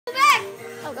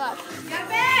Oh gosh.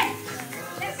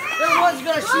 This one's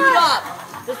gonna shoot up.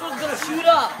 This one's gonna shoot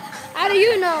up. How do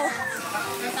you know?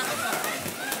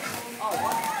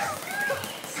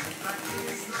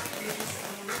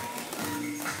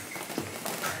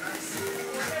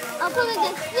 I'm putting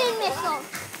the spin missile.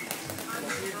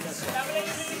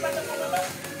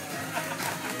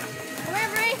 Come here,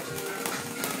 Bree.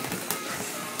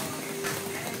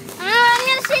 I'm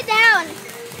gonna sit down.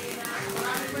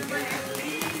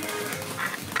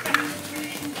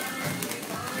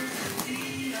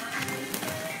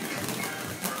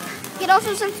 You can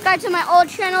also subscribe to my old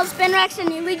channel, Spinrax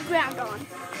and Elite Ground On.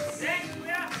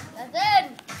 That's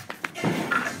it.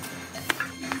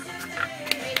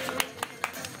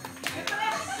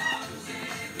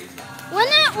 When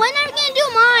are we gonna do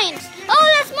mine? Oh,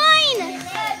 that's mine.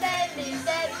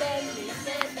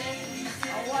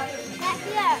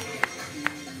 Yeah.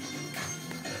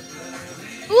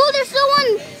 Ooh, there's still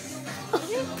one.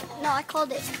 No, I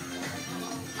called it.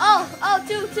 Oh,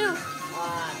 two.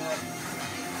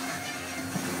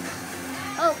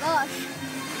 Oh gosh.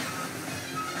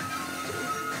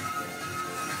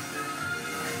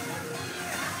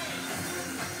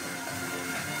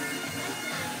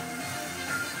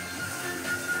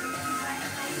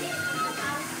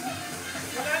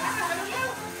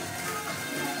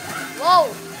 Whoa!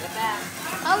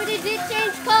 Oh, they did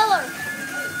change color.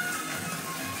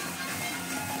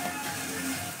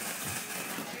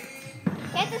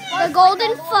 The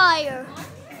golden fire.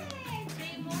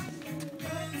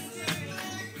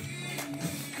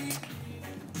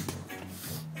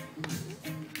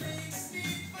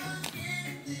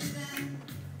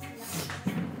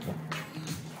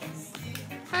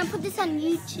 I'm gonna put this on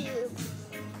YouTube.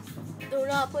 Do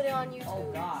not put it on YouTube.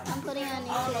 Oh God. I'm putting it on I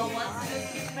don't know YouTube.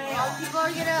 what's People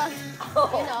are gonna,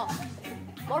 you know,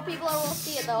 more people will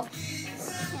see it though.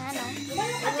 Yeah, I know.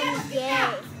 Everyone's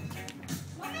gay.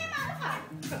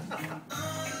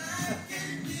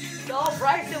 No,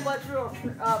 Bryson went through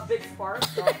a big spark.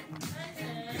 So.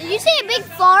 Did you say a big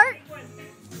fart?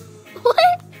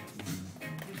 What?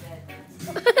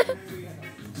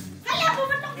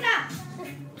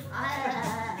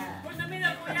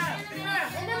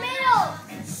 In the middle.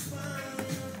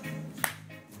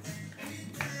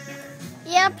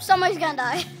 Yep, somebody's gonna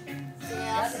die.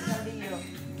 Yeah. That's gonna be you.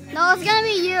 No, it's gonna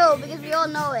be you because we all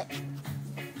know it.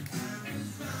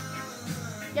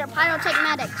 You're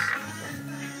pyrotechnics.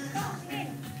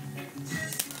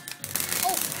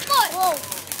 Oh, what? Whoa.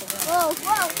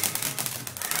 Whoa.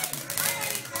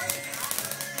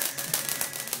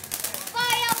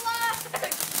 Fireworks.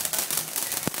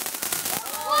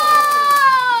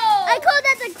 Whoa! I call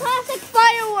that the classic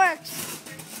fireworks.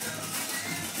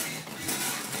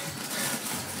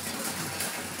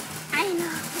 I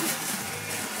know.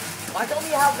 Why don't we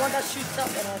have one that shoots up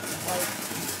and it's like...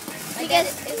 Because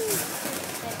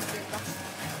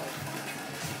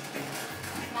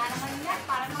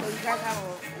So you guys have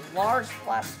a large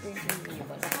flat screen TV.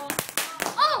 But...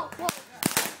 Oh! Whoa.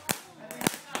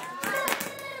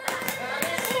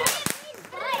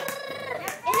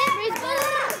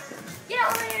 Get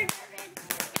over here,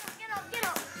 Get up. Get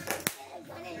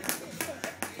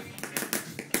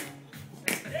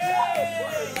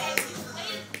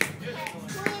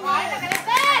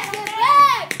back!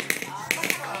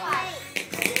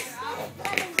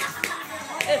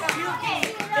 It's puking.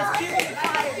 It's puking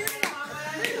fire.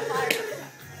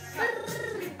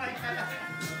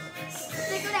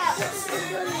 Stick it out.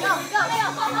 Go.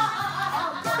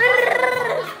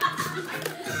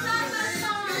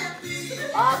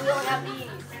 We don't have these.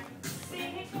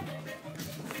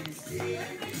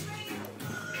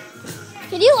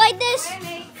 Can you light this?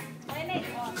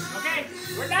 Okay,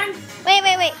 we're done.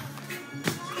 Wait.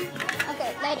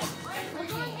 Okay, light it.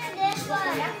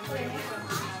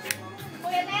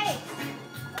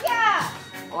 Yeah.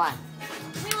 What?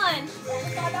 Milan.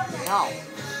 No.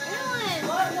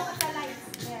 Milan.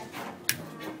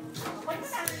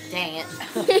 Dang it.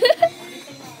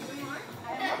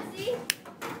 See?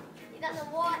 He doesn't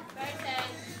want.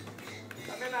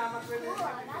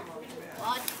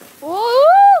 Woo!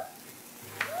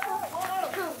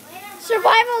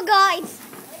 Survival guides.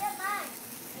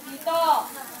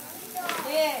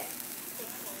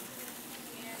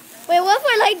 Wait, what if I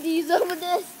light these over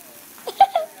this?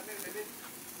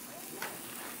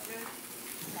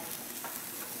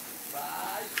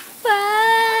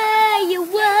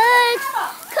 Fireworks,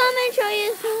 come and show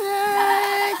us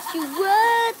what you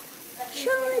want.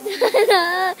 Show it.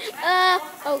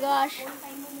 Oh gosh.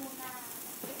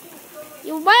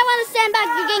 You might want to stand back.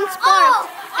 You're getting sparked.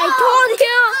 I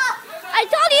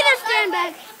told you to stand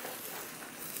back.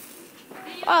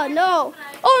 Oh no.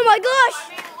 Oh my gosh.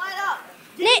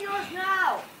 Nate, yours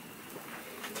now.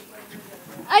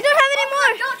 I don't have any more.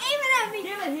 Don't aim it at me.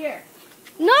 Give it here.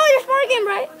 No, you're sparking,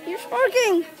 right? You're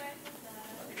sparking.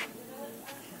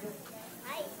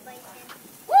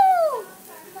 Woo!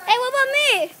 Hey, what about me?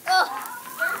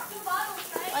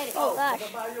 Light it. Oh gosh.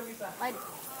 Light it.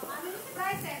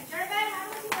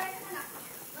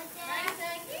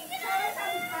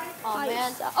 Oh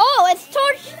man. Oh, it's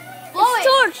torched. Blow It's it.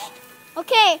 torched.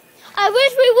 Okay. I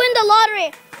wish we win the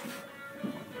lottery.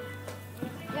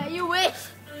 Yeah, you wish.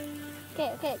 Okay,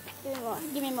 okay. Give me more.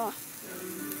 Give me more.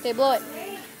 Okay, blow it.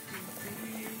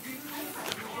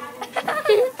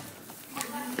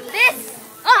 This.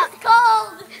 Ah,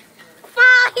 cold.